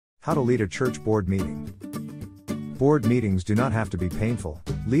How to lead a church board meeting. Board meetings do not have to be painful.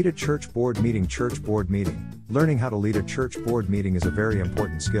 Lead a church board meeting. Church board meeting. Learning how to lead a church board meeting is a very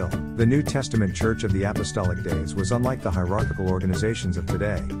important skill. The New Testament church of the apostolic days was unlike the hierarchical organizations of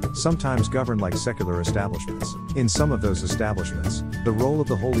today, sometimes governed like secular establishments. In some of those establishments, the role of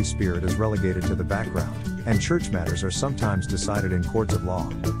the Holy Spirit is relegated to the background, and church matters are sometimes decided in courts of law.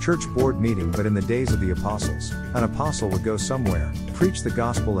 Church board meeting. But in the days of the apostles, an apostle would go somewhere, preach the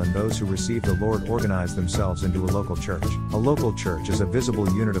gospel, and those who received the Lord organized themselves into a local church. A local church is a visible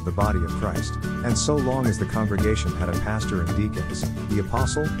unit of the body of Christ, and so long as the congregation had a pastor and deacons, the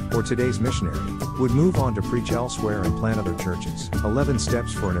apostle, or today's missionary, would move on to preach elsewhere and plant other churches. 11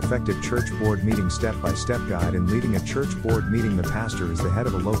 steps for an effective church board meeting. Step-by-step guide in leading a church board meeting. The pastor is the head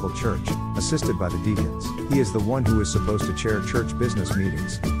of a local church, assisted by the deacons. He is the one who is supposed to chair church business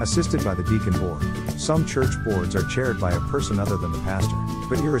meetings, assisted by the deacon board. Some church boards are chaired by a person other than the pastor,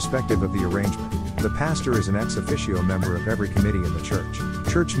 but irrespective of the arrangement, the pastor is an ex officio member of every committee in the church.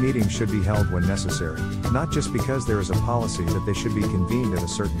 Church meetings should be held when necessary, not just because there is a policy that they should be convened at a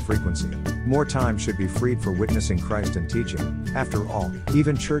certain frequency. More time should be freed for witnessing Christ and teaching. After all,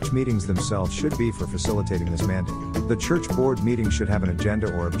 even church meetings themselves should be for facilitating this mandate. The church board meeting should have an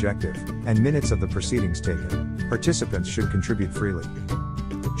agenda or objective, and minutes of the proceedings taken. Participants should contribute freely.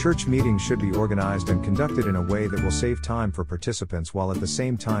 Church meetings should be organized and conducted in a way that will save time for participants while at the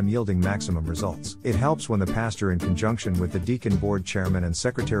same time yielding maximum results. It helps when the pastor, in conjunction with the deacon board chairman and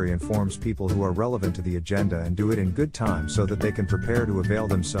secretary, informs people who are relevant to the agenda and do it in good time so that they can prepare to avail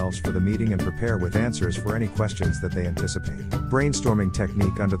themselves for the meeting and prepare with answers for any questions that they anticipate. Brainstorming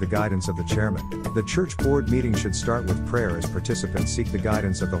technique under the guidance of the chairman. The church board meeting should start with prayer as participants seek the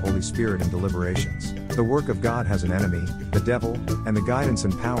guidance of the Holy Spirit in deliberations. The work of God has an enemy, the devil, and the guidance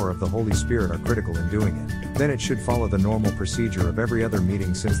and power of the Holy Spirit are critical in doing it. Then it should follow the normal procedure of every other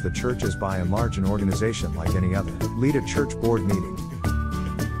meeting, since the church is by and large an organization like any other. Lead a church board meeting.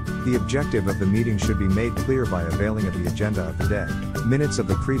 The objective of the meeting should be made clear by availing of the agenda of the day. Minutes of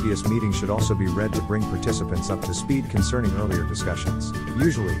the previous meeting should also be read to bring participants up to speed concerning earlier discussions.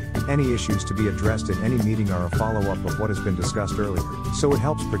 Usually, any issues to be addressed in any meeting are a follow-up of what has been discussed earlier, so it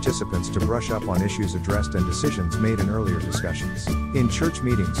helps participants to brush up on issues addressed and decisions made in earlier discussions. In church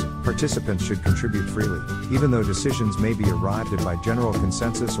meetings, participants should contribute freely, even though decisions may be arrived at by general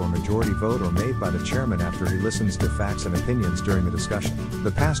consensus or majority vote, or made by the chairman after he listens to facts and opinions during the discussion.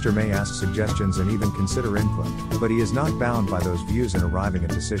 The pastor may ask suggestions and even consider input, but he is not bound by those views in arriving at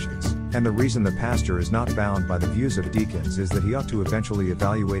decisions. And the reason the pastor is not bound by the views of deacons is that he ought to eventually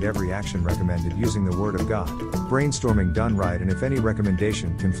evaluate every action recommended using the Word of God. Brainstorming done right, and if any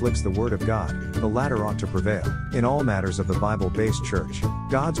recommendation conflicts the Word of God, the latter ought to prevail. In all matters of the Bible-based church,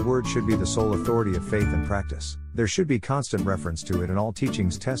 God's Word should be the sole authority of faith and practice. There should be constant reference to it and all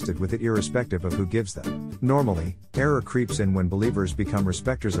teachings tested with it irrespective of who gives them. Normally, error creeps in when believers become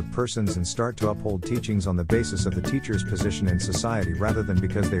respecters of persons and start to uphold teachings on the basis of the teacher's position in society rather than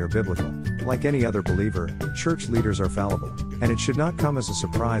because they are biblical. Like any other believer, church leaders are fallible, and it should not come as a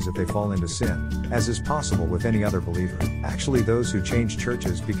surprise if they fall into sin, as is possible with any other believer. Actually, those who change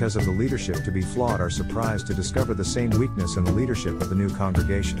churches because of the leadership to be flawed are surprised to discover the same weakness in the leadership of the new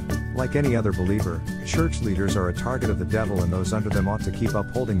congregation. Like any other believer, church leaders are a target of the devil, and those under them ought to keep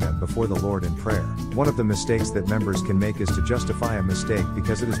upholding them before the Lord in prayer. One of the mistakes that members can make is to justify a mistake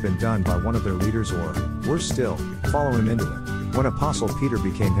because it has been done by one of their leaders, or, worse still, follow him into it. When Apostle Peter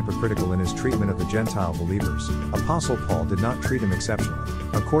became hypocritical in his treatment of the Gentile believers, Apostle Paul did not treat him exceptionally.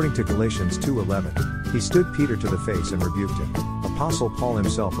 According to Galatians 2:11, he stood Peter to the face and rebuked him. Apostle Paul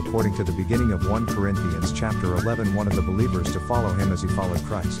himself, according to the beginning of 1 Corinthians chapter 11, wanted the believers to follow him as he followed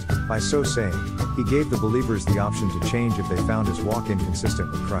Christ. By so saying, he gave the believers the option to change if they found his walk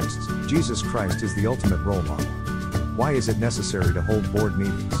inconsistent with Christ's. Jesus Christ is the ultimate role model. Why is it necessary to hold board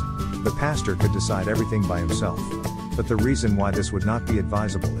meetings? The pastor could decide everything by himself. But the reason why this would not be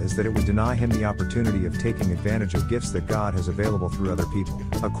advisable is that it would deny him the opportunity of taking advantage of gifts that God has available through other people.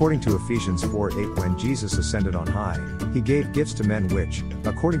 According to Ephesians 4:8, when Jesus ascended on high, he gave gifts to men which,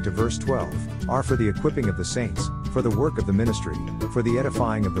 according to verse 12, are for the equipping of the saints, for the work of the ministry, for the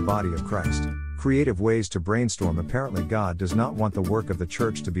edifying of the body of Christ. Creative ways to brainstorm. Apparently, God does not want the work of the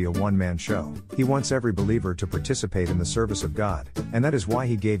church to be a one-man show. He wants every believer to participate in the service of God, and that is why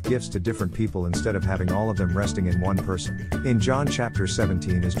he gave gifts to different people instead of having all of them resting in one person. In John chapter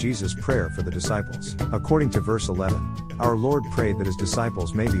 17 is Jesus' prayer for the disciples. According to verse 11, our Lord prayed that his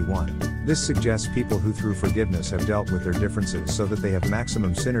disciples may be one. This suggests people who through forgiveness have dealt with their differences so that they have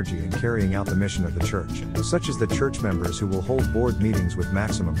maximum synergy in carrying out the mission of the church, such as the church members who will hold board meetings with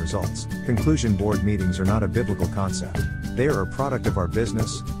maximum results. Conclusion. Christian board meetings are not a biblical concept. They are a product of our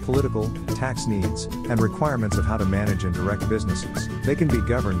business, political, tax needs, and requirements of how to manage and direct businesses. They can be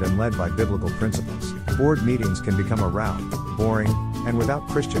governed and led by biblical principles. Board meetings can become a route, boring, and without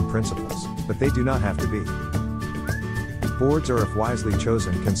Christian principles, but they do not have to be. Boards, or if wisely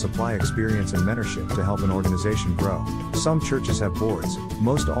chosen, can supply experience and mentorship to help an organization grow. Some churches have boards,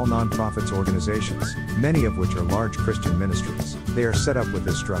 most all nonprofits organizations, many of which are large Christian ministries. They are set up with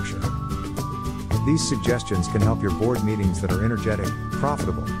this structure. These suggestions can help your board meetings that are energetic,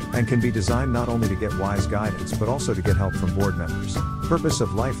 profitable, and can be designed not only to get wise guidance but also to get help from board members. Purpose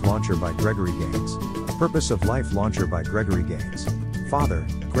of Life Launcher by Gregory Gaines. Purpose of Life Launcher by Gregory Gaines. Father,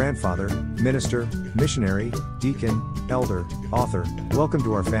 grandfather, minister, missionary, deacon, elder, author, welcome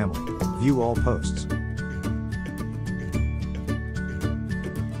to our family. View all posts.